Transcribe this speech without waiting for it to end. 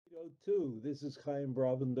So too, this is Chaim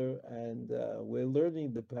Bravender, and we're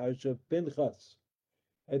learning the parsha of Pinchas.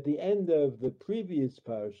 At the end of the previous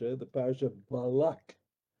parsha, the parsha of Balak,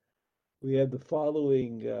 we have the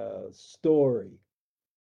following story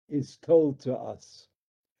is told to us,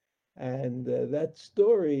 and that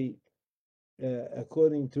story,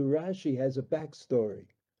 according to Rashi, has a backstory.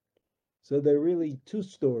 So there are really two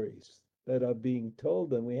stories that are being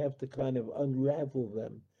told, and we have to kind of unravel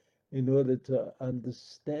them in order to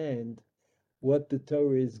understand what the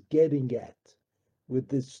Torah is getting at with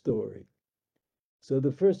this story. So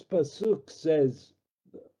the first pasuk says,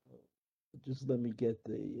 just let me get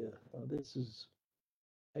the. This is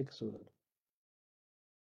excellent.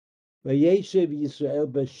 Vayeshev Yisrael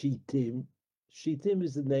b'Shittim. Shittim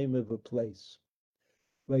is the name of a place.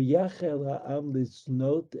 Vayachel ha'am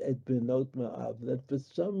lisnot et benot Moav. That for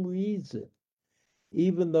some reason,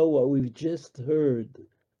 even though what we've just heard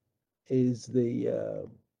is the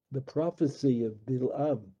prophecy of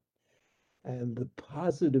Bil'am, and the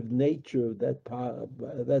positive nature of that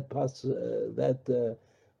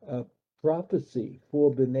prophecy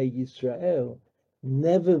for Bnei Yisrael,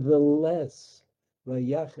 nevertheless,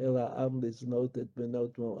 Vayachel ha'am lisnot et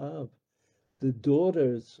benot Moav, the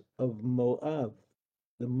daughters of Moab,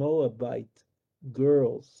 the Moabite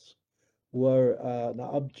girls, were an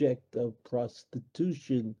object of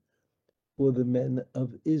prostitution for the men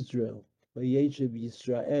of Israel. Vayeshev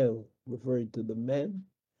Yisrael, referring to the men,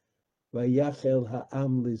 Vayachel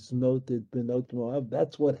ha'am lisnot et benot Moab.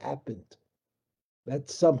 That's what happened.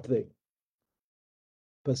 That's something.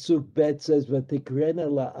 Pasuk Bet says, Vatikrena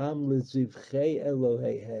la'am lezivchei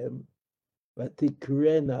Eloheihem,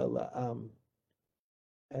 Vatikrena la'am.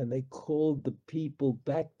 And they called the people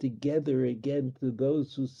back together again to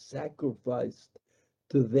those who sacrificed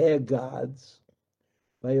to their gods.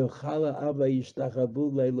 And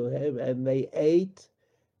they ate,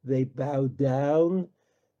 they bowed down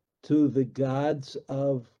to the gods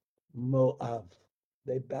of Moab.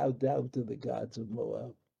 They bowed down to the gods of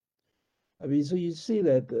Moab. I mean, so you see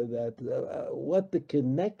that what the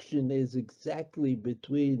connection is exactly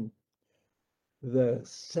between the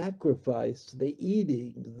sacrifice, the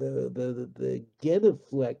eating, the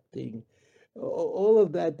genuflecting, all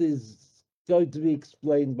of that is going to be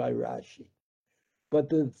explained by Rashi. But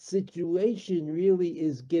the situation really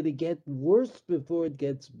is going to get worse before it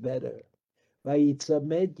gets better.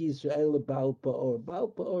 Vayitzamed Yisrael Baal Peor. Baal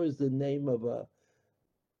Peor is the name of a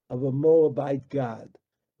Moabite god.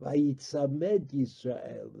 Vayitzamed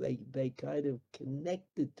Yisrael. They kind of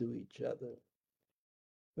connected to each other.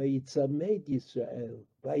 Vayitzamed Yisrael.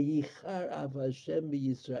 Vayichar av Hashem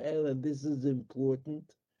Yisrael, and this is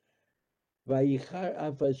important. Vayichar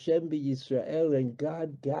av Hashem Yisrael, and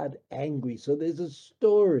God got angry. So there's a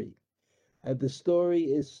story, and the story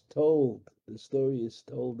is told. The story is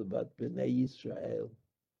told about Bnei Yisrael,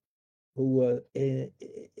 who were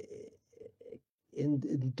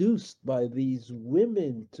induced by these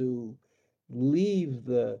women to leave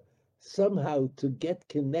somehow to get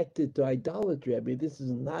connected to idolatry. I mean, this is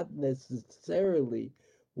not necessarily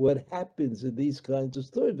what happens in these kinds of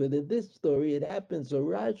stories, but in this story it happens. So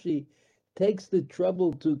Rashi takes the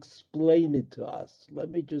trouble to explain it to us. Let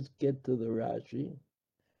me just get to the Rashi.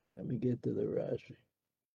 Let me get to the Rashi.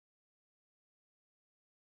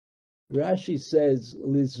 Rashi says,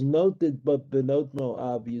 "Liznoted but benot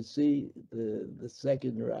Moab." You see the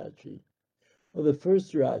second Rashi. Well, the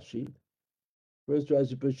first Rashi,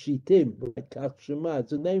 B'Shittim, Kach Shema.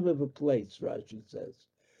 It's the name of a place. Rashi says,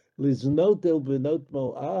 "Liznot el benot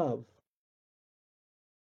Moab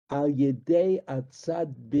al yedei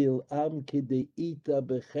atzad Bil'am kedeita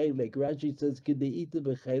b'chelek." Rashi says, "Kedeita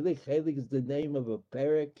b'chelek." Chelek is the name of a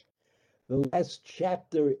perek, the last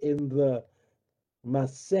chapter in the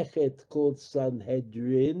Masechet called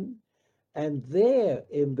Sanhedrin, and there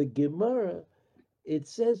in the Gemara, it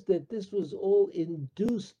says that this was all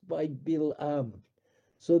induced by Bil'am.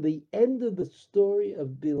 So the end of the story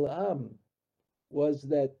of Bil'am was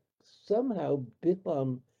that somehow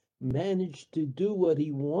Bil'am managed to do what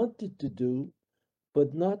he wanted to do,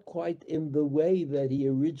 but not quite in the way that he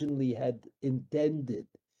originally had intended.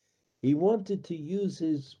 He wanted to use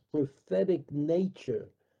his prophetic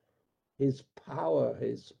nature, his power,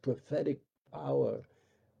 his prophetic power,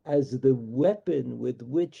 as the weapon with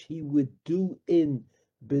which he would do in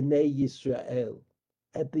Bnei Yisrael.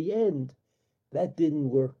 At the end, that didn't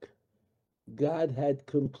work. God had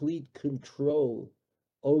complete control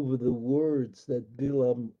over the words that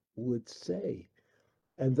Bilam would say.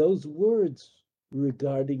 And those words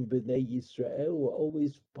regarding Bnei Yisrael were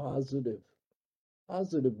always positive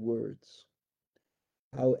words.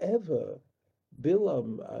 However,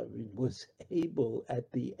 Bilam was able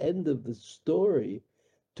at the end of the story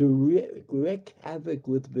to wreak havoc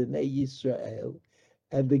with Bnei Yisrael.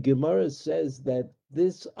 And the Gemara says that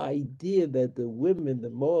this idea that the women, the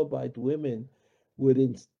Moabite women,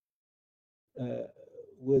 would uh,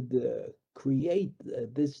 create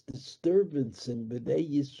this disturbance in Bnei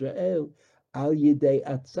Yisrael, al yidei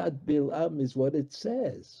atzat Bilam is what it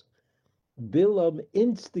says. Bilam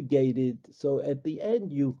instigated, so at the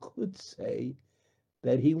end you could say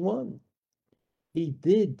that he won. He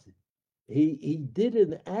did. He did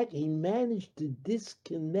an act. He managed to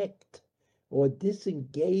disconnect or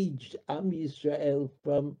disengage Am Yisrael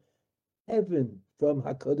from heaven, from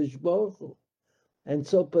Hakadosh Baruch Hu. And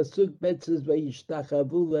so Pasuk Bet says,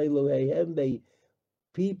 "Vayishtachavu leEloheim." The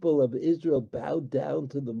people of Israel bowed down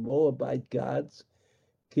to the Moabite gods.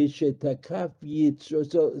 Kishetakaf Yitzro.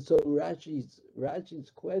 So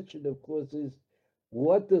Rashi's question, of course, is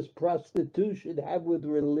what does prostitution have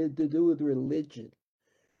to do with religion?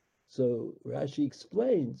 So Rashi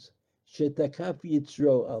explains, Shetakaf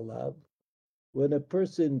Yitzro alav, when a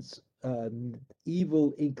person's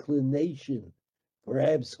evil inclination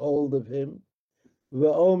grabs hold of him,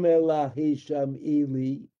 V'omer la hisham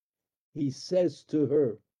ili, he says to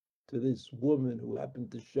her, to this woman who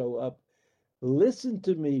happened to show up, listen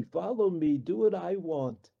to me, follow me, do what I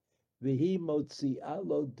want. V'hi motzi'a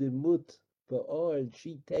lo demut ba'or, and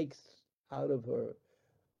she takes out of her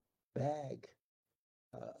bag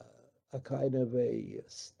a kind of a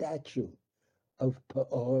statue of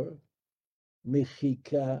Pa'or,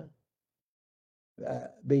 Mechika,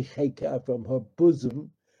 from her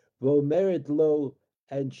bosom, Vomeret lo,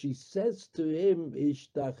 and she says to him,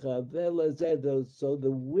 Ishtachavela zedo. So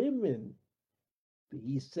the women,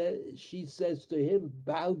 she says to him,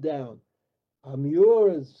 bow down. I'm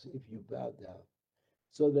yours if you bow down.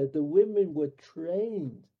 So that the women were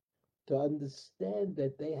trained to understand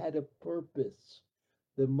that they had a purpose.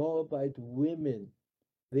 The Moabite women,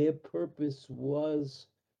 their purpose was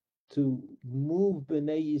to move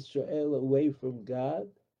Bnei Yisrael away from God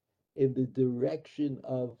in the direction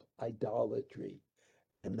of idolatry.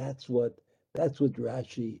 And that's what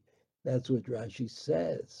Rashi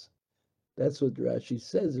says. That's what Rashi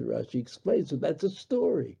says, and Rashi explains. So that's a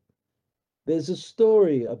story. There's a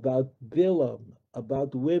story about Bilam,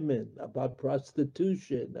 about women, about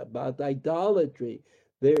prostitution, about idolatry.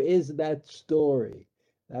 There is that story.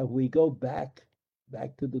 Now we go back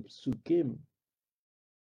to the Psukim,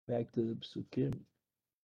 back to the Psukim.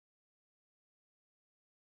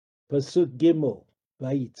 Pasuk Gimel,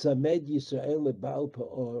 Vayitzamed Yisrael lebal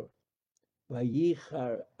Pa'or,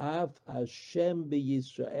 Vayichar Av Hashem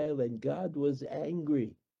b'Yisrael, and God was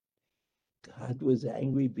angry. God was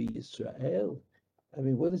angry b'Yisrael. I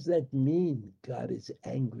mean, what does that mean? God is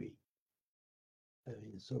angry. I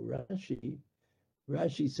mean, so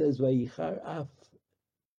Rashi says, Vayichar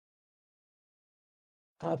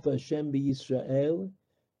Av Hashem b'Yisrael,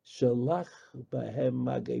 Shalach Bahem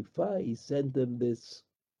Magefa. He sent them this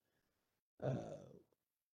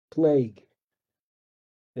plague.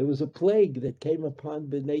 There was a plague that came upon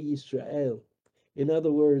Bnei Yisrael. In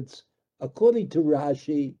other words, according to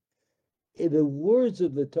Rashi, in the words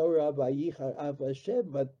of the Torah, Vayichar Av Hashem,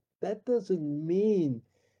 but that doesn't mean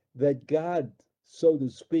that God, so to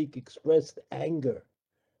speak, expressed anger.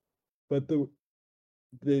 But the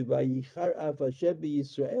Vayichar Av Hashem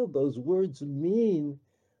Yisrael, those words mean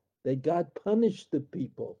that God punished the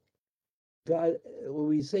people. God, when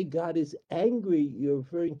we say God is angry, you're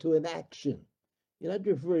referring to an action. You're not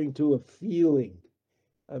referring to a feeling.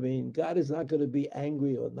 I mean, God is not going to be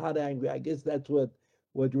angry or not angry. I guess that's what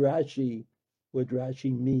Rashi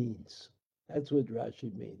means. That's what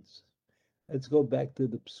Rashi means. Let's go back to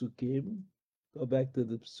the Psukim. Go back to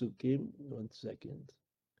the Psukim. 1 second.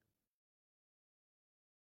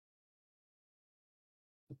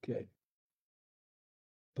 Okay.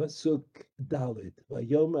 Pasuk Dalit.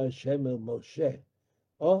 Vayom Hashem el Moshe.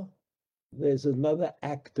 Oh, there's another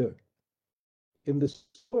actor in the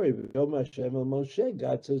story. Vayom Hashem el Moshe.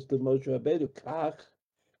 God says to Moshe Rabbeinu, Kach,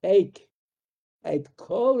 take et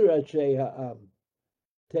kol Rashei Ha'am.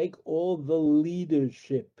 Take all the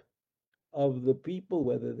leadership of the people,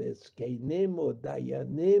 whether they're Skenim or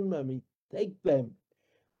Dayanim. I mean, take them.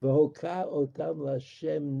 V'hoka otam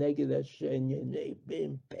l'Hashem neged Hashem,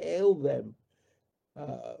 impale them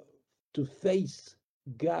to face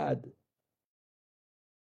God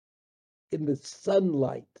in the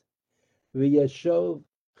sunlight. V'yashov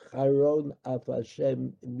charon af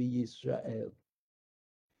Hashem miYisrael.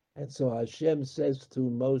 And so Hashem says to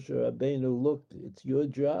Moshe Rabbeinu, look, it's your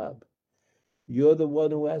job. You're the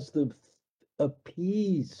one who has to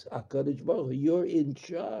appease HaKadosh Baruch Hu. You're in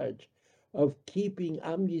charge. of keeping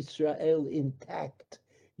Am Yisrael intact.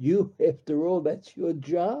 You, after all, that's your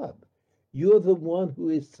job. You're the one who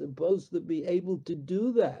is supposed to be able to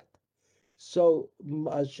do that. So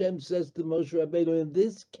Hashem says to Moshe Rabbeinu, in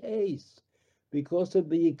this case, because of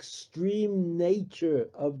the extreme nature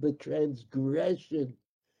of the transgression,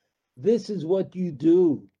 this is what you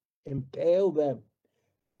do. Impale them,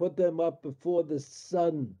 put them up before the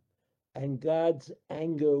sun, and God's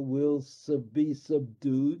anger will be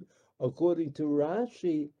subdued. According to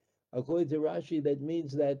Rashi, that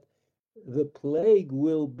means that the plague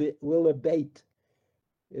will abate.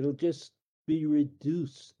 It'll just be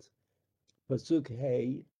reduced. Pasuk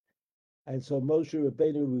Hey. And so Moshe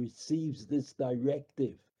Rabbeinu receives this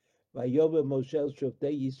directive. Vayomer Moshe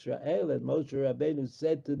Shoftei Yisrael, and Moshe Rabbeinu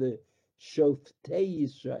said to the Shoftei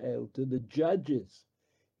Yisrael, to the judges,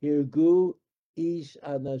 Hirgu ish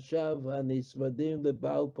anashav hanismadim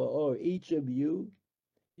lebal pa'or. Each of you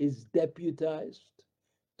is deputized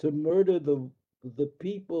to murder the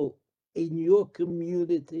people in your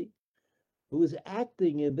community who is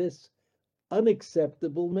acting in this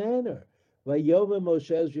unacceptable manner. Vayomer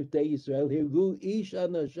Moshe Shivtei Yisrael, Hirgu ish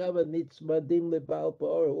anashav nitzmadim lebal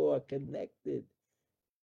pa'or, who are connected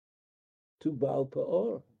to Baal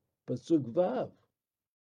Pa'or. Pasuk Vav.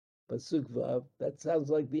 Pasuk Vav. That sounds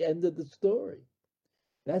like the end of the story.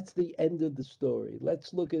 That's the end of the story.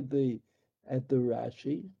 Let's look at the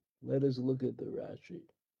Rashi. Let us look at the Rashi.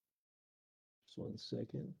 Just 1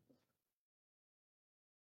 second.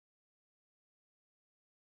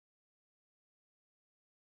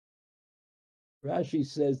 Rashi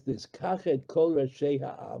says this, Kachet kol rashei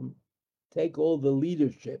ha'am, take all the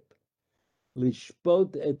leadership,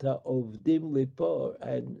 lishpot et ha'ovdim lipor,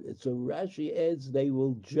 and so Rashi adds, they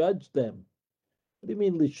will judge them. What do you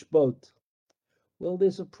mean lishpot? Well,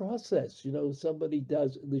 there's a process, somebody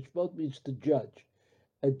does, lishpot means to judge.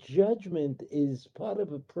 A judgment is part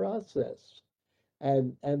of a process,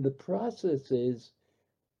 and the process is,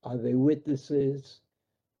 are they witnesses?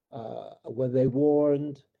 Were they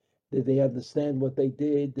warned? Did they understand what they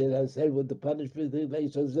did? Did they understand what the punishment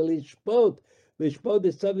is? So lishpot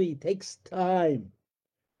is something that takes time.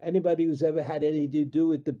 Anybody who's ever had anything to do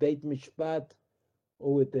with the Beit Mishpat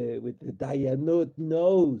or with the Dayanut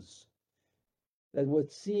knows that what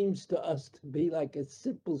seems to us to be like a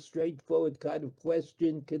simple, straightforward kind of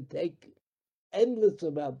question can take endless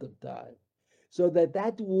amount of time. So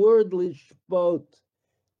that word lishpot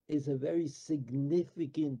is a very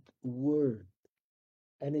significant word.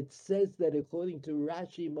 And it says that according to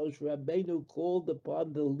Rashi, Moshe Rabbeinu called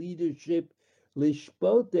upon the leadership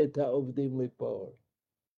lishpot et ha'ovdim lipor,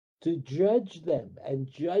 to judge them. And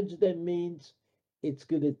judge them means it's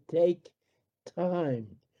going to take time.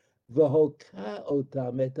 V'hoka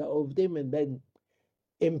otam et ha'ovdim, and then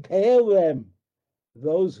impale them,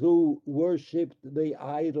 those who worshipped the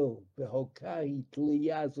idol. V'hoka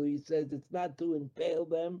hitliyah. So he says it's not to impale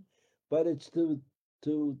them, but it's to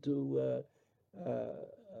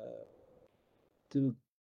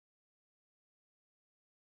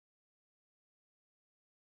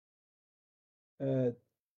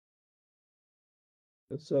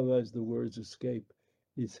sometimes the words escape.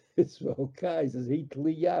 He says, okay, he says,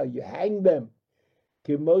 you hang them.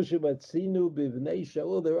 Kimoshe Matzinu Bivnei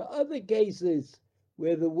Shaul. There are other cases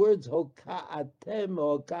where the words hoka'atem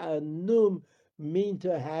or ka'anum mean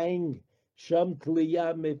to hang. Sham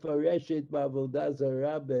Tliya Mefareshet Bavodah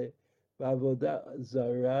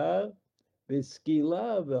Zara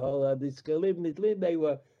Biskila V'Holadiskalim Nitlin. They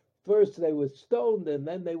were stoned and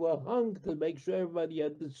then they were hung to make sure everybody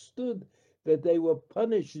understood that they were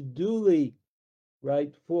punished duly,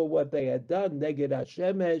 right, for what they had done. Neged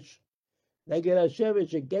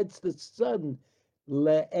Hashemesh against the sun.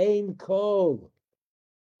 Le'ein kol.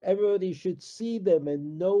 Everybody should see them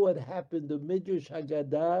and know what happened. The Midrash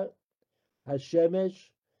Haggadah, Hashemesh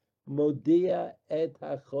modia et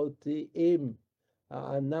hachotiim.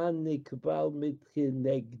 Ha'anan nikbal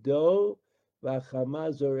mitchinegdo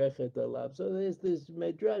v'chama zorechet alav. So there's this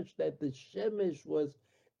Midrash that the Shemesh was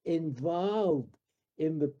involved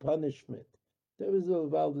in the punishment. There was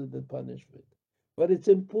involved in the punishment. But it's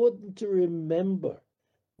important to remember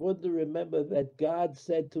that God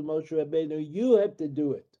said to Moshe Rabbeinu, you have to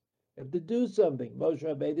do it. You have to do something. Moshe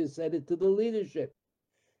Rabbeinu said it to the leadership.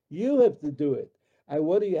 You have to do it. And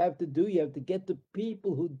what do you have to do? You have to get the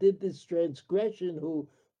people who did this transgression,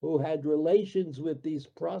 who had relations with these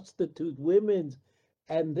prostitute women,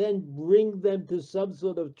 and then bring them to some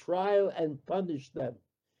sort of trial and punish them.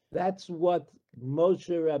 That's what Moshe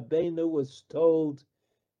Rabbeinu was told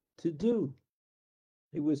to do.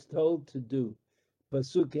 He was told to do.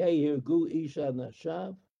 Pasuk Hey, Hirgu Isha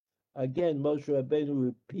Nashav, Again, Moshe Rabbeinu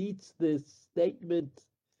repeats this statement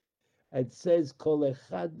and says, Kol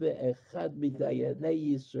echad ve'echad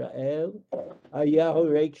midayanei Yisrael hayahu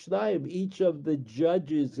reik shnayim. Each of the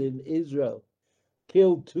judges in Israel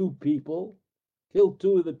killed two people, killed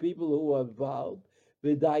two of the people who were involved.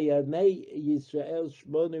 V'dayanei Yisrael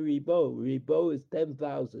shmona ribo. Ribo is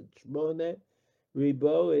 10,000. Shmona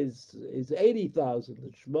ribo is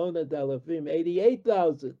 80,000. Shmona dalafim,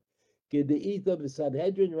 88,000. The of the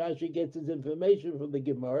Sanhedrin, Rashi gets his information from the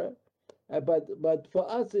Gemara. But for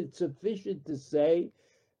us, it's sufficient to say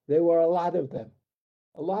there were a lot of them,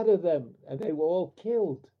 and they were all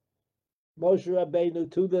killed. Moshe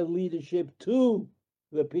Rabbeinu to the leadership, to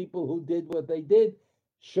the people who did what they did,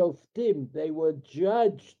 shoftim, they were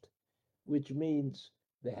judged, which means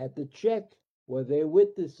they had to check, were there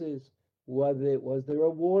witnesses, was there a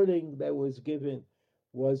warning that was given,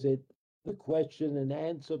 was it the question and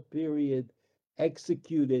answer period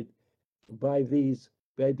executed by these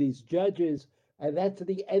judges, and that's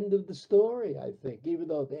the end of the story. I think, even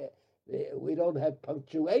though we don't have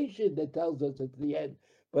punctuation that tells us it's the end,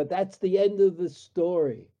 but that's the end of the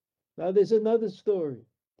story. Now there's another story,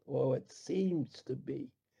 or it seems to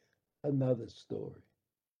be another story,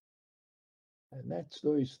 and that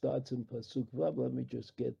story starts in Pasuk Vav. Let me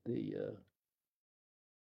just get the.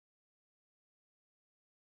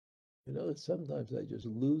 Sometimes I just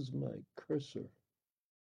lose my cursor.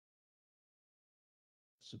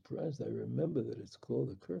 Surprised I remember that it's called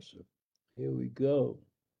a cursor. Here we go.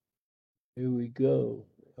 Here we go.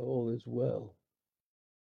 All is well.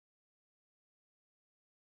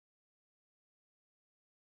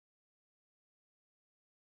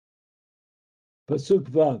 Pasuk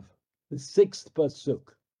Vav, the sixth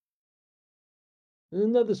pasuk.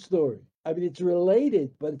 Another story. I mean, it's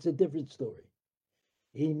related, but it's a different story.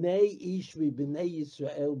 Hinei ish v'bnei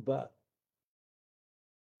Yisrael ba.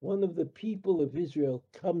 One of the people of Israel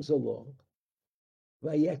comes along.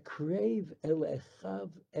 Vayakrev el echav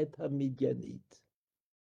et hamidyanit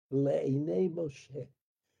le'inei Moshe.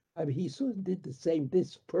 I mean, he sort of did the same.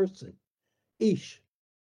 This person, ish.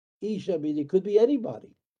 I mean, it could be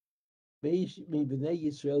anybody. Ish v'bnei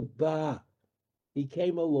Yisrael ba. He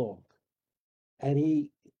came along, and he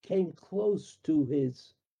came close to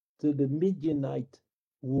the Midianite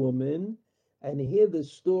woman, and here the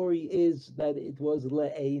story is that it was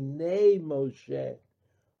le'enei Moshe,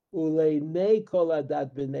 ule'enei kol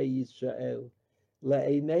adat b'nei Yisrael.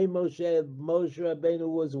 Le'enei Moshe, Moshe Rabbeinu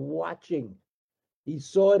was watching. He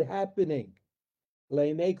saw it happening.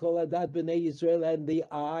 Le'enei kol adat b'nei Yisrael, and the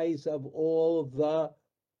eyes of all the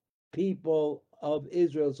people of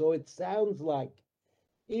Israel. So it sounds like,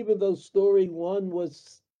 even though story one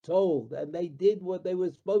was told, and they did what they were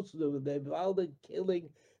supposed to do, they involved in killing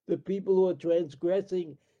the people who are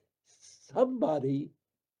transgressing, somebody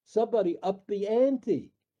upped the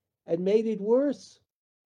ante and made it worse.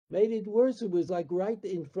 It was like right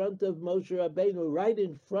in front of Moshe Rabbeinu, right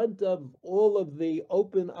in front of all of the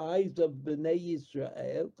open eyes of Bnei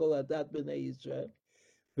Yisrael, Kol Adat Bnei Yisrael.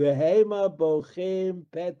 V'hema bochim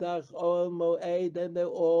petach ol moed, and they're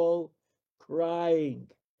all crying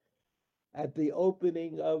at the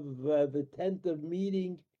opening of the tent of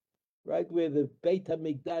meeting, right where the Beit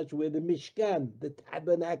HaMikdash, where the Mishkan, the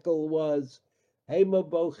tabernacle was. Hema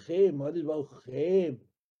bochim, what is bochim?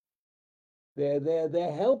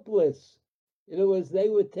 They're helpless. In other words, they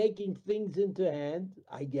were taking things into hand,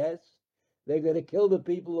 I guess. They're going to kill the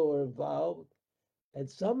people who are involved. And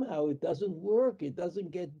somehow it doesn't work. It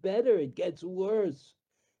doesn't get better. It gets worse.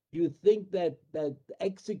 You think that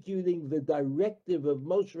executing the directive of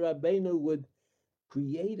Moshe Rabbeinu would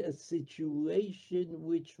create a situation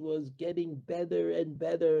which was getting better and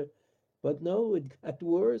better, but no, it got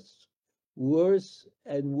worse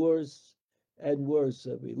and worse and worse.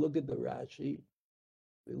 So we look at the Rashi.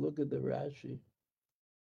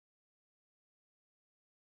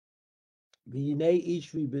 V'hinei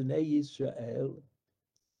ish v'bnei Yisrael.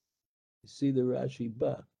 You see the Rashi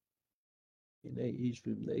ba. V'hinei ish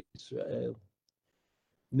v'bnei Yisrael.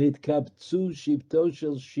 Nitkabtzu shivto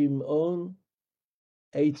shel Shimon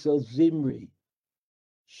Eitzel Zimri.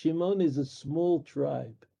 Shimon is a small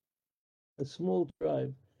tribe,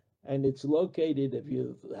 and it's located, if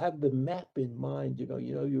you have the map in mind,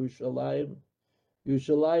 Yerushalayim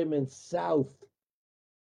and south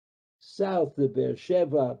the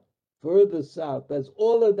Beersheba, further south. That's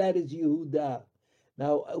all of that is Yehuda.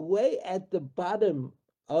 Now, way at the bottom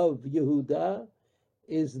of Yehuda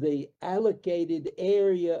is the allocated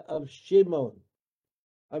area of Shimon.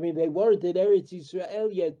 I mean, they weren't in Eretz Yisrael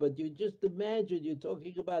yet, but you just imagine you're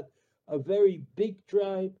talking about a very big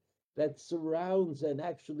tribe. that surrounds and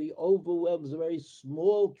actually overwhelms a very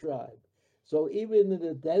small tribe. So even in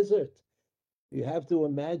the desert, you have to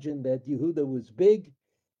imagine that Yehuda was big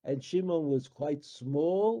and Shimon was quite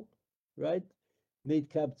small, right?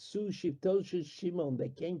 Nitkabtsu Shivtosha Shimon. They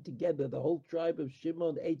came together, the whole tribe of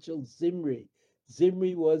Shimon, Echel Zimri.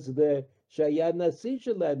 Zimri was the Shayana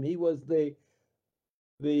Sishalem. He was the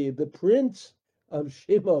prince of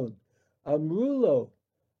Shimon. Amrulo,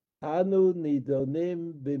 Anu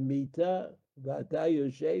Nidonim Bimita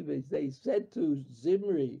Vatayoshev. They said to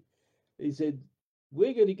Zimri, he said,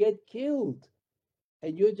 we're going to get killed.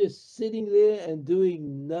 And you're just sitting there and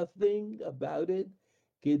doing nothing about it.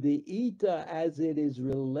 Kedeita, as it is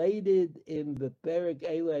related in the Perek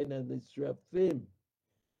Elan and the Srafim,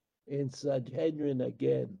 in Sanhedrin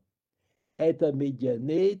again. Eta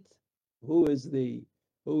Midyanit, who is the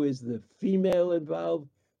female involved?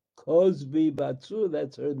 Kozbi Batsu,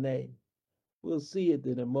 that's her name. We'll see it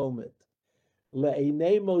in a moment.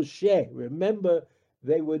 Le'enei Moshe. Remember,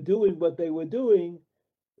 they were doing what they were doing,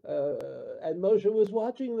 and Moshe was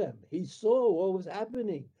watching them. He saw what was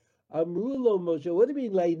happening. Amrulo Moshe. What do you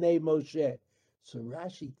mean, Le'enei Moshe? So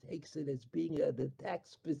Rashi takes it as being an attack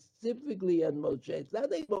specifically on Moshe. It's not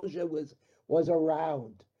that Moshe was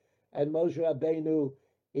around, and Moshe Rabbeinu,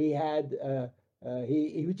 he had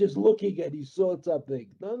he was just looking and he saw something.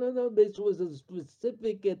 No. This was a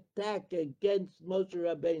specific attack against Moshe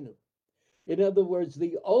Rabbeinu. In other words,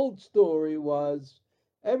 the old story was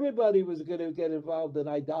everybody was going to get involved in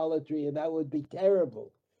idolatry, and that would be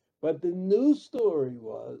terrible. But the new story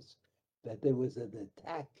was that there was an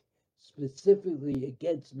attack specifically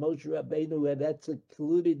against Moshe Rabbeinu, and that's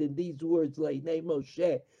included in these words, like name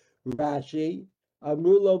Moshe. Rashi,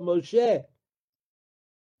 Amrulo Moshe.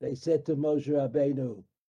 They said to Moshe Rabbeinu,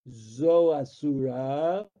 Zo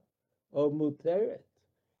Asura or Muteret.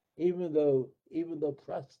 Even though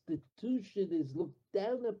prostitution is looked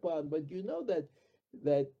down upon, but you know that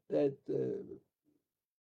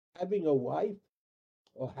having a wife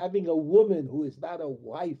or having a woman who is not a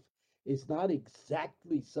wife is not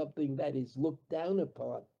exactly something that is looked down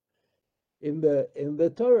upon. In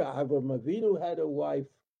the Torah, Avram Avinu had a wife.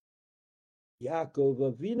 Yaakov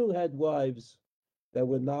Avinu had wives that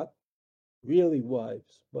were not really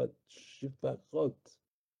wives, but shifachot.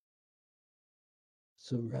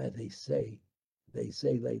 So they say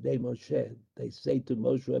like they Moshe. They say to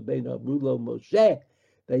Moshe Rabbeinu, Amrulo Moshe.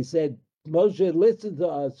 They said, Moshe, listen to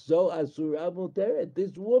us. So Asura Muteret,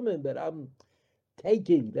 this woman that I'm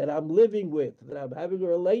taking, that I'm living with, that I'm having a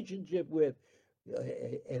relationship with,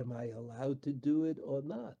 am I allowed to do it or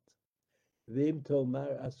not? Vim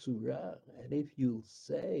Tomar Asura. And if you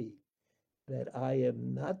say that I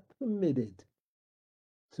am not permitted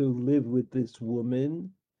to live with this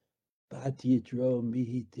woman, Bat Yitro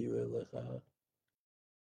Mihi Tira Lecha.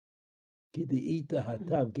 Kideita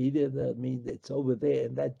Hatam. Kidei, that means it's over there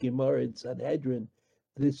in that Gemara in Sanhedrin.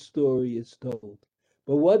 This story is told.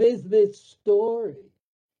 But what is this story?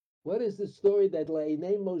 What is the story that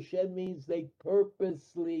Le'enei Moshe means they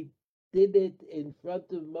purposely did it in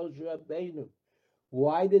front of Moshe Rabbeinu?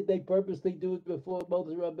 Why did they purposely do it before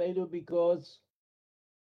Moshe Rabbeinu? Because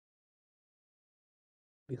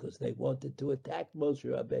they wanted to attack Moshe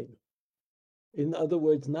Rabbeinu. In other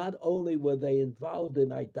words, not only were they involved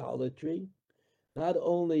in idolatry, not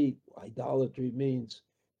only idolatry means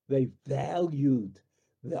they valued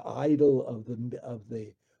the idol of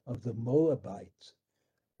the Moabites,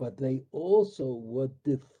 but they also were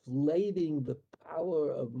deflating the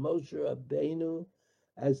power of Moshe Rabbeinu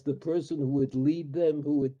as the person who would lead them,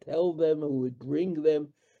 who would tell them, who would bring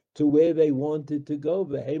them to where they wanted to go.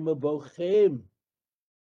 V'hema bochim.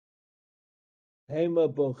 Hema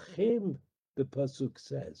bochim, the pasuk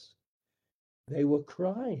says. They were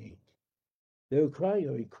crying. They were crying.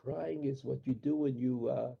 I mean, crying is what you do when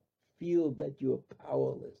you feel that you're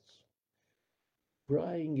powerless.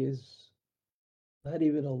 Crying is not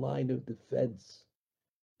even a line of defense.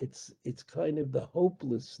 It's kind of the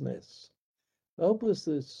hopelessness.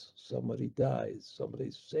 Hopelessness. Somebody dies.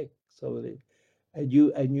 Somebody's sick. And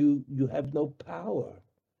you have no power.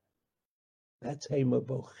 That's Hema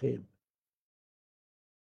Bochim.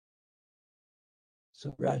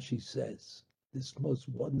 So Rashi says this most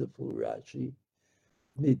wonderful Rashi.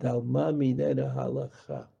 Nidalma minenu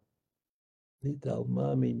halacha.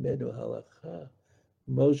 Nidalma minenu halacha.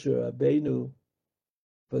 Moshe Rabbeinu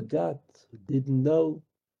forgot, didn't know,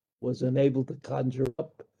 was unable to conjure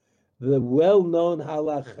up the well-known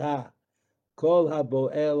halacha. Kol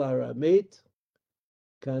haboel aramit,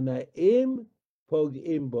 kanaim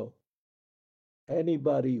pog'im bo.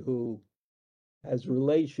 Anybody who has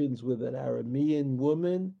relations with an Aramean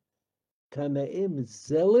woman, Kanaim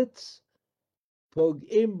zealots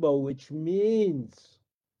pogimbo, which means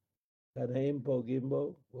Kanaim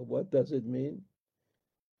pogimbo. Well, what does it mean?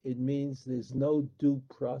 It means there's no due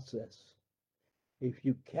process. If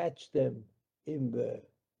you catch them in the,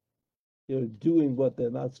 doing what they're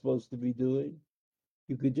not supposed to be doing,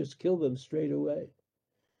 you could just kill them straight away.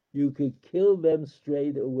 You could kill them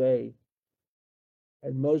straight away.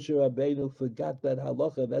 And Moshe Rabbeinu forgot that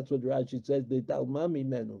halacha. That's what Rashi says, the Dalmami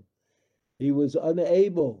Menu. He was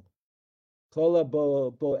unable. Kola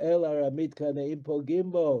bo'el aramit kaneim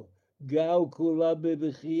pogimbo. Gau kula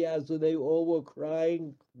b'v'chiyah. So they all were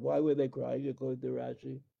crying. Why were they crying, according to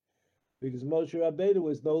Rashi? Because Moshe Rabbeinu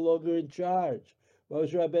was no longer in charge.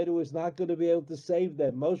 Moshe Rabbeinu was not going to be able to save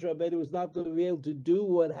them. Moshe Rabbeinu was not going to be able to do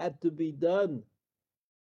what had to be done.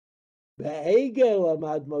 Be'egel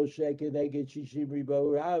amad Moshe keneged shishim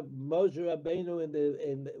ribo. Moshe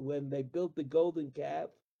Rabbeinu, when they built the golden calf,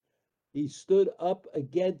 he stood up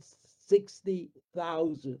against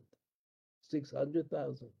 60,000,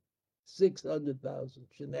 600,000, 600,000.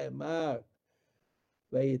 Shneimar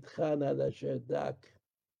ve'yitchan ad asher dak.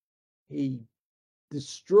 He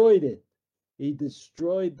destroyed it. He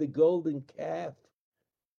destroyed the golden calf.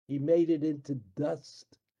 He made it into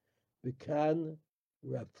dust. V'kan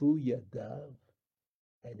rafu yadav.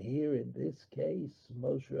 And here in this case,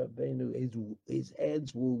 Moshe Rabbeinu, his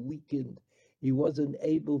hands were weakened. He wasn't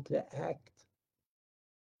able to act.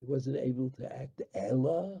 He wasn't able to act.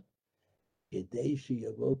 Ella, Yedei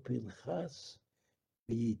sheyavo Pinchas,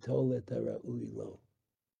 v'yitol et hara'ui lo.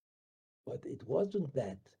 But it wasn't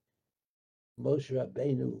that Moshe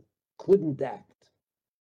Rabbeinu couldn't act.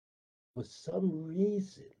 For some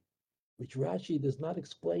reason, which Rashi does not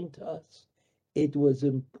explain to us, it was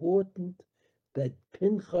important that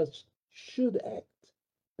Pinchas should act,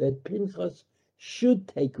 that Pinchas should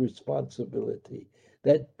take responsibility,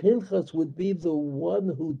 that Pinchas would be the one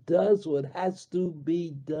who does what has to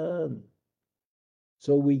be done.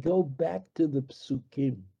 So we go back to the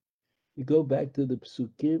Psukim. We go back to the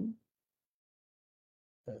Psukim.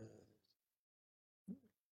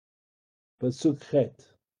 Pasuk Chet,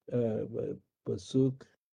 Pasuk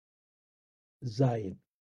Zayin.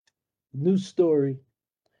 New story.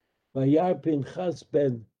 Vayar Pinchas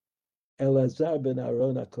ben Elazar ben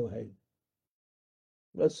Aaron HaKohen.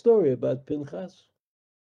 A story about Pinchas.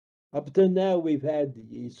 Up to now, we've had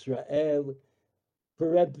Israel,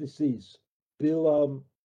 parentheses, Bilam,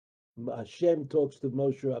 Hashem talks to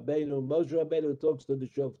Moshe Rabbeinu talks to the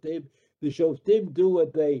Shoftim. The Shoftim do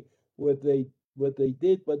what they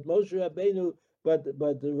did, but Moshe Rabbeinu, but the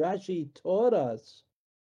Rashi taught us,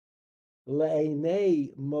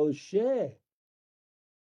 Le'enei Moshe,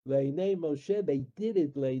 they did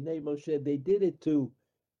it, Le'enei Moshe, they did it to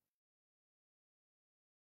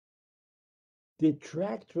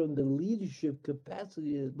detract from the leadership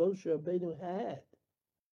capacity that Moshe Rabbeinu had.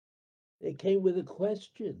 They came with a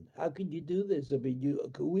question. How could you do this? I mean,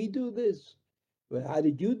 could we do this? Well, how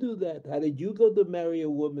did you do that? How did you go to marry a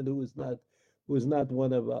woman who was not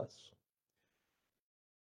one of us?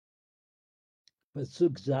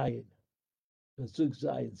 Pasuk Zayin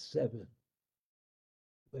 7.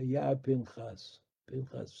 Vayar Pinchas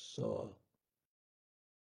saw.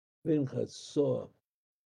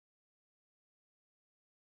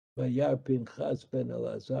 Vayar Pinchas ben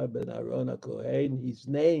Elazar ben Aaron HaKohen. He's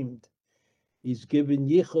named. He's given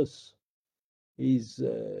yichus. He's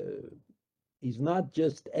not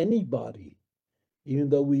just anybody, even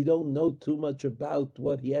though we don't know too much about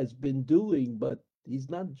what he has been doing, but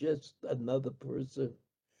he's not just another person.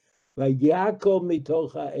 Vayakol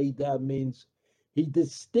mitocha Eda means he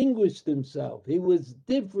distinguished himself. He was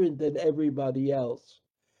different than everybody else.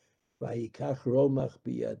 Vayikach romach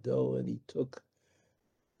biyado, and he took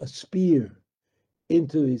a spear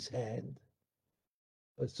into his hand.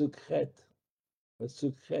 Pasuk Chet,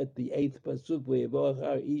 the 8th pasuk,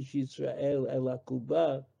 Ve'yevochar ish Yisrael el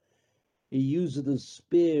hakuba. He used the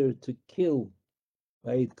spear to kill.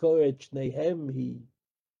 Vayitkorech nehem, he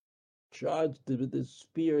charged with the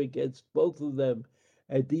spear against both of them.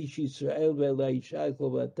 Et ish Yisrael ve'laisha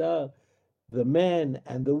klovata, the man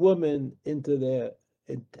and the woman into their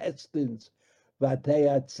intestines.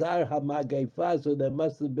 Vateyatzar hamagefa, so there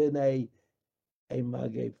must have been a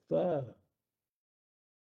magefa.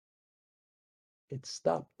 It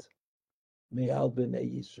stopped. Me'al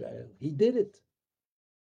b'nei Yisrael. He did it.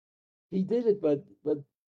 But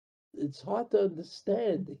it's hard to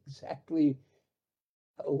understand exactly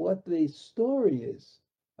what the story is.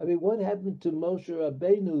 I mean, what happened to Moshe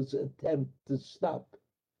Rabbeinu's attempt to stop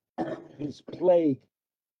his plague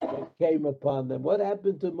that came upon them? What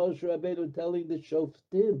happened to Moshe Rabbeinu telling the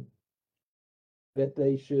Shoftim that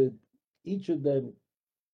they should each of them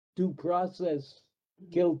due process,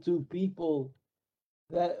 killed two people.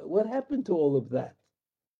 That what happened to all of that?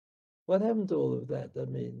 What happened to all of that? I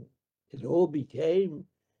mean, it all became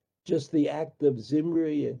just the act of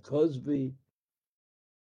Zimri and Cosby.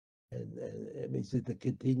 And is it a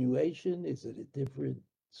continuation? Is it a different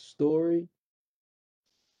story?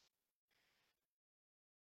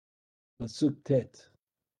 Pasuk Tet.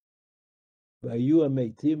 Vayu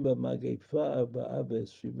ametim b'magefa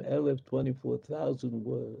ba'abesh 24,000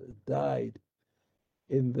 were died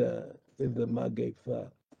in the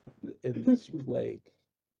magefa, in this plague.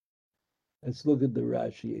 Let's look at the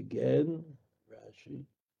Rashi again. Rashi.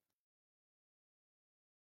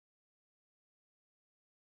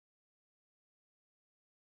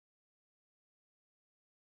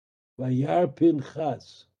 Vayar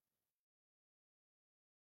Pinchas.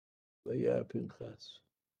 Vayar Pinchas.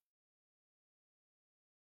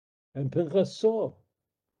 And Pinchas saw.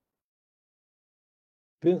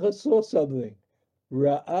 Pinchas saw something.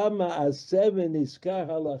 Ra'ama Aseven Iskar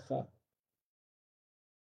Halacha.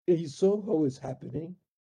 He saw what was happening.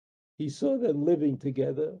 He saw them living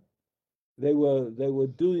together. They were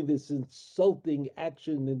doing this insulting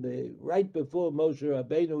action in the right before Moshe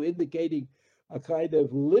Rabbeinu, indicating a kind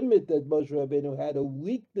of limit that Moshe Rabbeinu had, a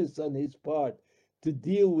weakness on his part to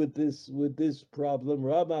deal with this problem.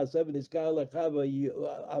 Rama seven iskar lechava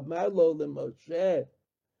amarlo leMoshe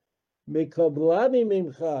mekablani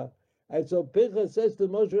mimcha. And so Pinchas says to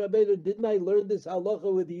Moshe Rabbeinu, "Didn't I learn this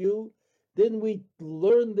halacha with you? Didn't we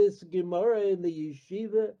learn this Gemara in the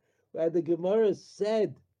yeshiva?" Where the Gemara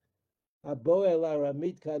said, that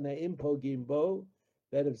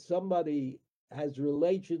if somebody has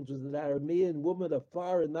relations with an Aramean woman, a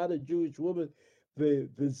foreign, not a Jewish woman,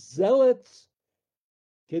 the zealots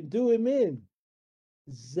can do him in.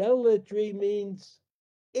 Zealotry means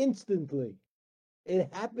instantly.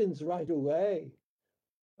 It happens right away.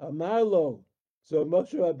 Amarlo. So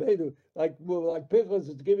Moshe Rabbeinu, like Pinchas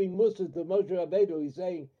is giving Musa to Moshe Rabbeinu, he's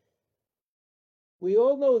saying, we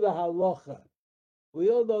all know the halacha. We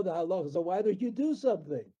all know the halacha. So why don't you do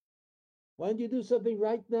something? Why don't you do something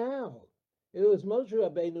right now? It was Moshe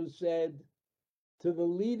Rabbeinu said to the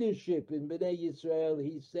leadership in Bnei Yisrael,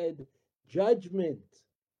 he said, judgment,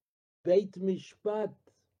 Beit Mishpat,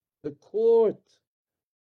 the court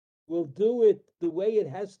will do it the way it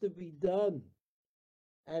has to be done.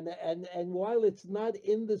 And while it's not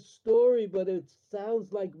in the story, but it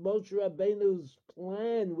sounds like Moshe Rabbeinu's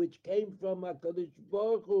plan, which came from HaKadosh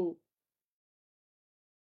Baruch Hu,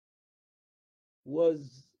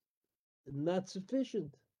 was not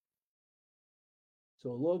sufficient.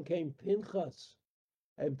 So along came Pinchas,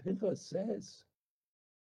 and Pinchas says,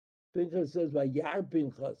 "Vayar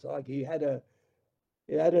Pinchas," like he had an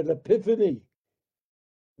epiphany.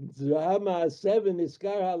 Zahama 7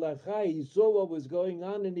 Iskar Halacha. He saw what was going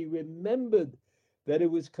on, and he remembered that it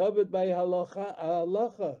was covered by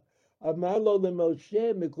halacha. Amarlo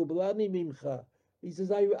leMoshe mekublani mimcha. He says,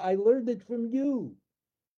 I learned it from you.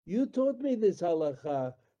 You taught me this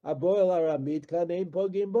halacha. Aboel aramid kaneim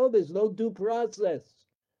pogim bo. There's no due process.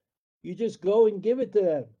 You just go and give it to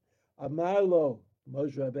them. Amarlo,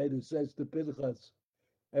 Moshe Rabbeinu says to Pinchas.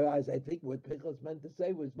 I think what Pinchas meant to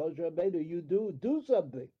say was, Moshe Rabbeinu, you do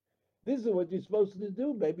something. This is what you're supposed to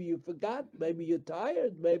do. Maybe you forgot. Maybe you're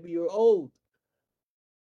tired. Maybe you're old.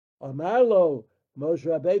 Amarlo, Moshe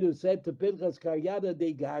Rabbeinu said to Pinchas, Karyada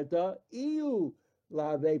de Garta, Iu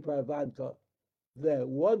lave pravanka. The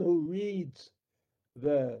one who reads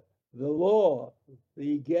the law,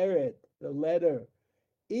 the Igeret, the letter,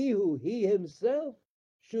 Ihu, he himself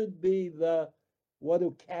should be the one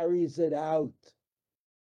who carries it out.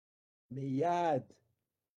 Miyad,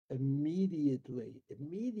 immediately.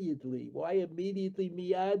 Why immediately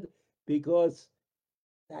miyad? Because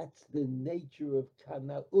that's the nature of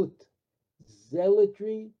kanaut.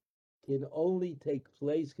 Zealotry can only take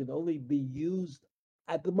place, can only be used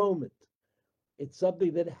at the moment. It's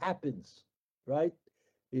something that happens, right?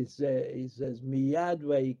 He says miyad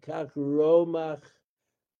vayikach romach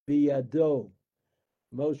biyado.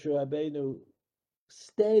 Moshe Rabbeinu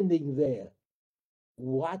standing there,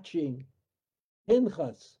 watching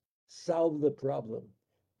Pinchas solve the problem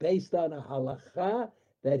based on a halacha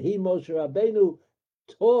that he, Moshe Rabbeinu,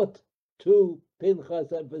 taught to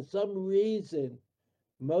Pinchas, and for some reason,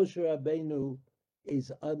 Moshe Rabbeinu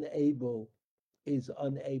is unable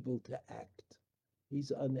to act.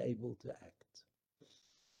 He's unable to act.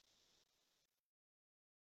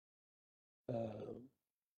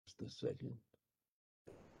 Just a second.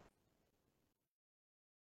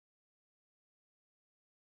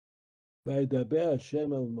 Vaydaber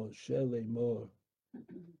Hashem el Moshe lemor.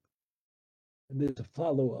 And there's a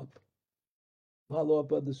follow-up. follow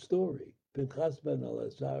up on the story. Pinchas ben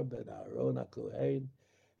Elazar ben Aaron HaKohen,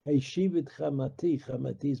 Heshivit Chamati.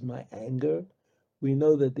 Chamati is my anger. We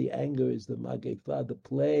know that the anger is the Magifah, the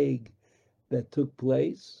plague that took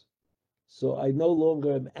place. So I no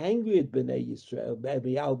longer am angry at Bnei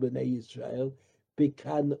Yisrael, Al Bnei Yisrael,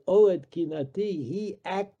 Bikan Oed Kinati. He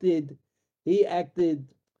acted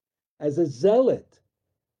as a zealot.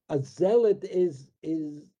 A zealot is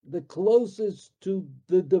the closest to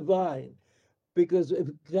the divine. Because if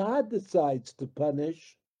God decides to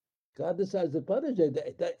punish, God decides to punish.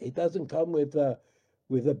 It doesn't come with a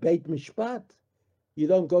Beit Mishpat. You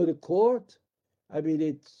don't go to court. I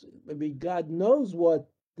mean, God knows what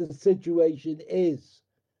the situation is.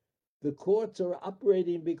 The courts are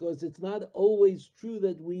operating because it's not always true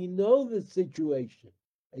that we know the situation.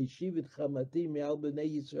 Yeshivit Chamati Me'al B'nei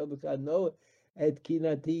Yisrael V'Kano et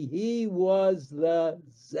Kinati. He was the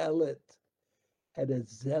zealot. And a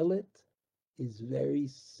zealot is very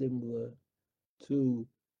similar to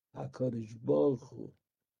HaKadosh Baruch Hu.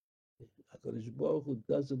 HaKadosh Baruch Hu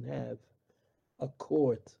doesn't have a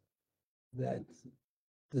court that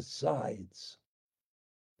decides.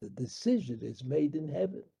 The decision is made in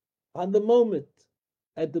heaven on the moment.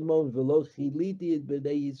 At the moment, v'lo chiliti et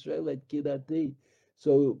b'nei Yisrael et kirati.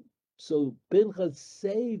 So Pinchas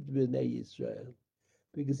saved b'nei Yisrael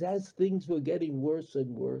because as things were getting worse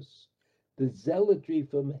and worse, the zealotry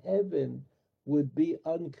from heaven would be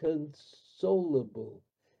unconsolable.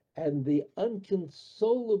 And the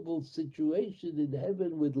unconsolable situation in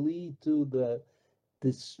heaven would lead to the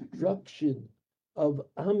destruction of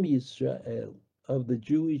Am Yisrael, of the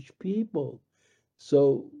Jewish people.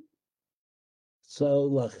 So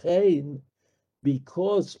Lachain,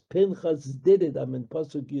 because Pinchas did it, I'm in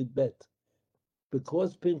Pasuk Yud Bet,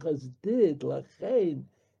 because Pinchas did, Lachain,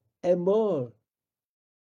 Emor,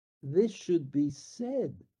 this should be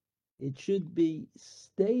said. It should be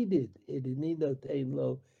stated in Ninotein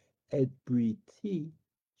Lo et Briti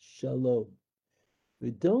Shalom.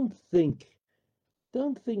 We don't think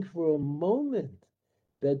for a moment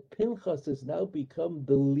that Pinchas has now become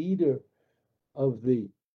the leader of the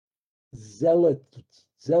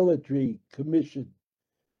zealotry commission,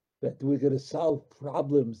 that we're going to solve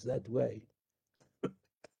problems that way.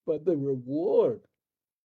 But the reward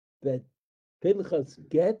that Pinchas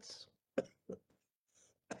gets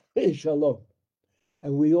is shalom.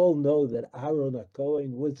 And we all know that Aaron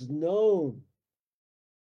HaKohen was known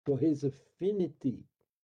for his affinity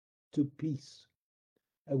to peace.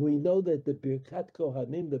 And we know that the Birkat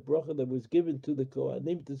Kohanim, the bracha that was given to the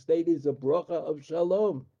Kohanim to state, is a bracha of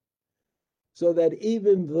shalom. So that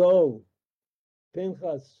even though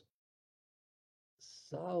Pinchas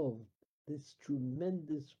solved this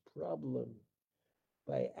tremendous problem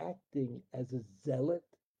by acting as a zealot,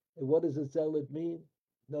 and what does a zealot mean?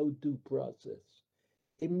 No due process.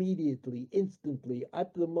 Immediately, instantly,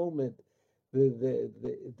 at the moment,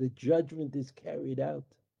 the judgment is carried out.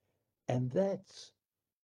 And that's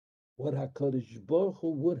what HaKadosh Baruch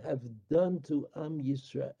Hu would have done to Am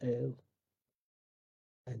Yisrael.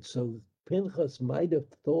 And so Pinchas might have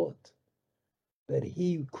thought that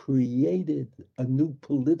he created a new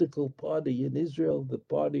political party in Israel, the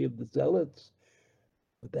party of the Zealots,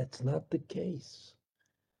 but that's not the case,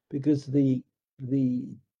 because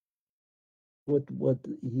what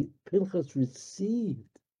Pinchas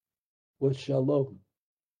received was shalom,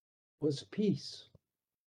 was peace.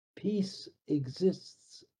 Peace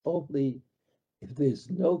exists only if there's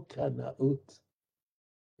no kanaut,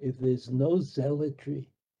 if there's no zealotry.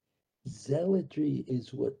 Zealotry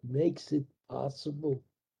is what makes it possible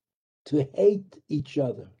to hate each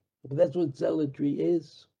other. That's what zealotry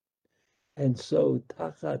is. And so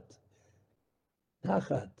Tachat,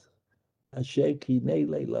 Asher Kinei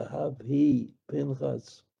Lahav, he,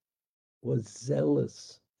 Pinchas, was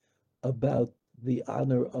zealous about the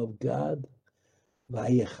honor of God.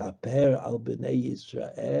 Vayechaper al b'nei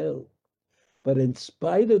Yisrael. But in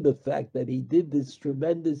spite of the fact that he did this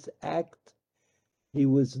tremendous act, he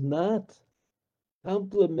was not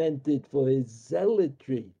complimented for his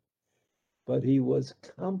zealotry, but he was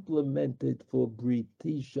complimented for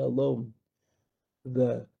Briti Shalom,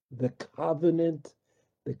 the covenant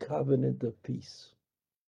of peace.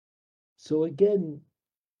 So again,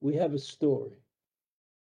 we have a story.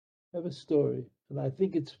 And I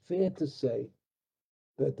think it's fair to say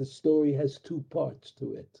that the story has two parts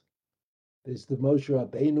to it. There's the Moshe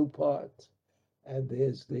Rabbeinu part, and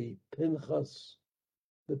there's the Pinchas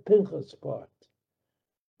part.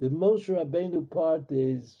 The Moshe Rabbeinu part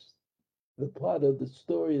is the part of the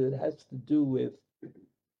story that has to do with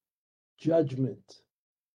judgment,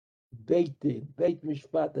 Beit Din, Beit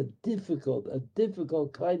Mishpat, a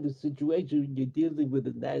difficult kind of situation when you're dealing with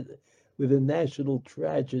a national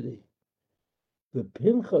tragedy. The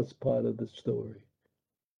Pinchas part of the story,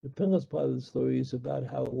 the Pinchas part of the story is about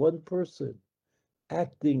how one person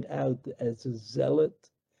acting out as a zealot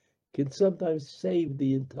can sometimes save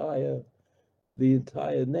the entire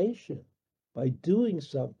nation by doing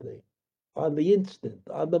something on the instant,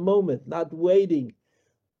 on the moment,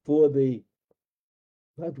 for the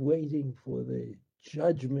not waiting for the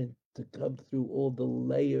judgment to come through all the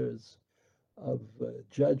layers of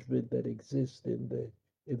judgment that exist in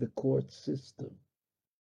the court system.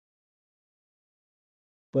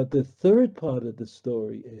 But the third part of the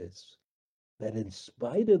story is that in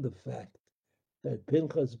spite of the fact that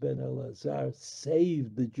Pinchas ben Elazar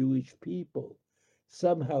saved the Jewish people,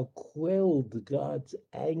 somehow quelled God's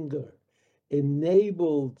anger,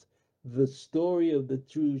 enabled the story of the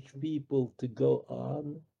Jewish people to go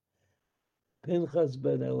on, Pinchas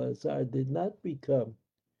ben Elazar did not become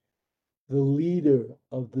the leader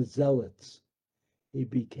of the zealots. He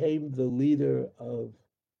became the leader of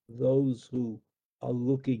those who are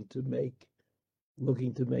looking to make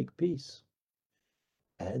peace.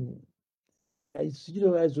 And as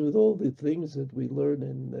with all the things that we learn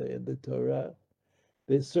in the Torah,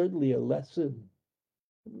 there's certainly a lesson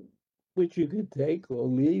which you could take or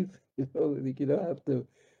leave. You don't have to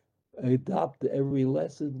adopt every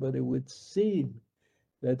lesson, but it would seem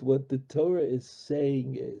that what the Torah is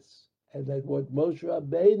saying is, and that what Moshe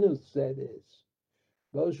Rabbeinu said is,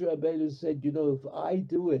 Moshe Rabbeinu said, if I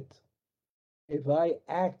do it, if I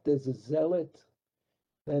act as a zealot,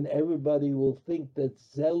 then everybody will think that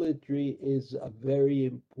zealotry is a very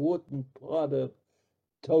important part of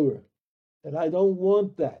Torah. And I don't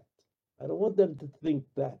want that. I don't want them to think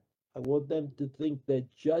that. I want them to think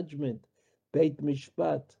that judgment, Beit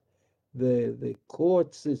Mishpat, the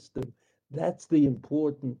court system, that's the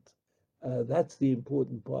important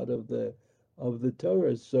part of the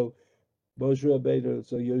Torah. So Moshe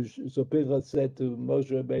Rabbeinu, so Pinchas said to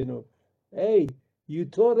Moshe Rabbeinu, "Hey, you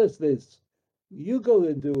taught us this. You go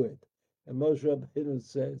and do it." And Moshe Rabbeinu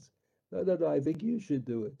says, "No, no, no. I think you should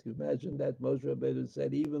do it." Imagine that Moshe Rabbeinu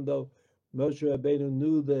said, even though Moshe Rabbeinu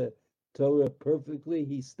knew the Torah perfectly,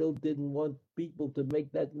 he still didn't want people to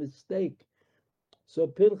make that mistake. So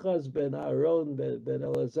Pinchas ben Aaron, ben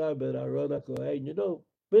Elazar, ben Aaron HaKohen,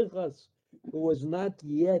 Pinchas, who was not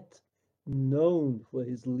yet known for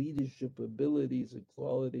his leadership abilities and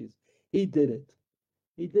qualities, he did it.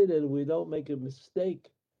 He did it. We don't make a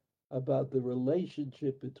mistake about the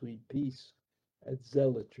relationship between peace and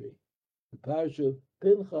zealotry. The parsha of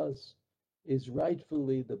Pinchas is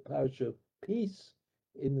rightfully the parsha of peace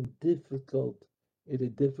in a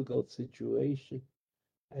difficult situation,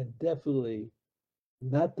 and definitely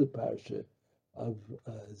not the parsha of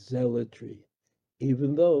zealotry,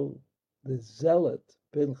 even though the zealot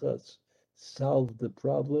Pinchas solved the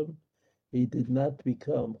problem. He did not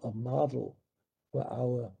become a model for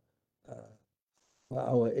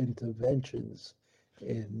our interventions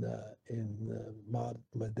in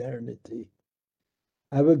modernity.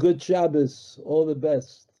 Have a good Shabbos. All the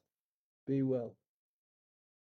best. Be well.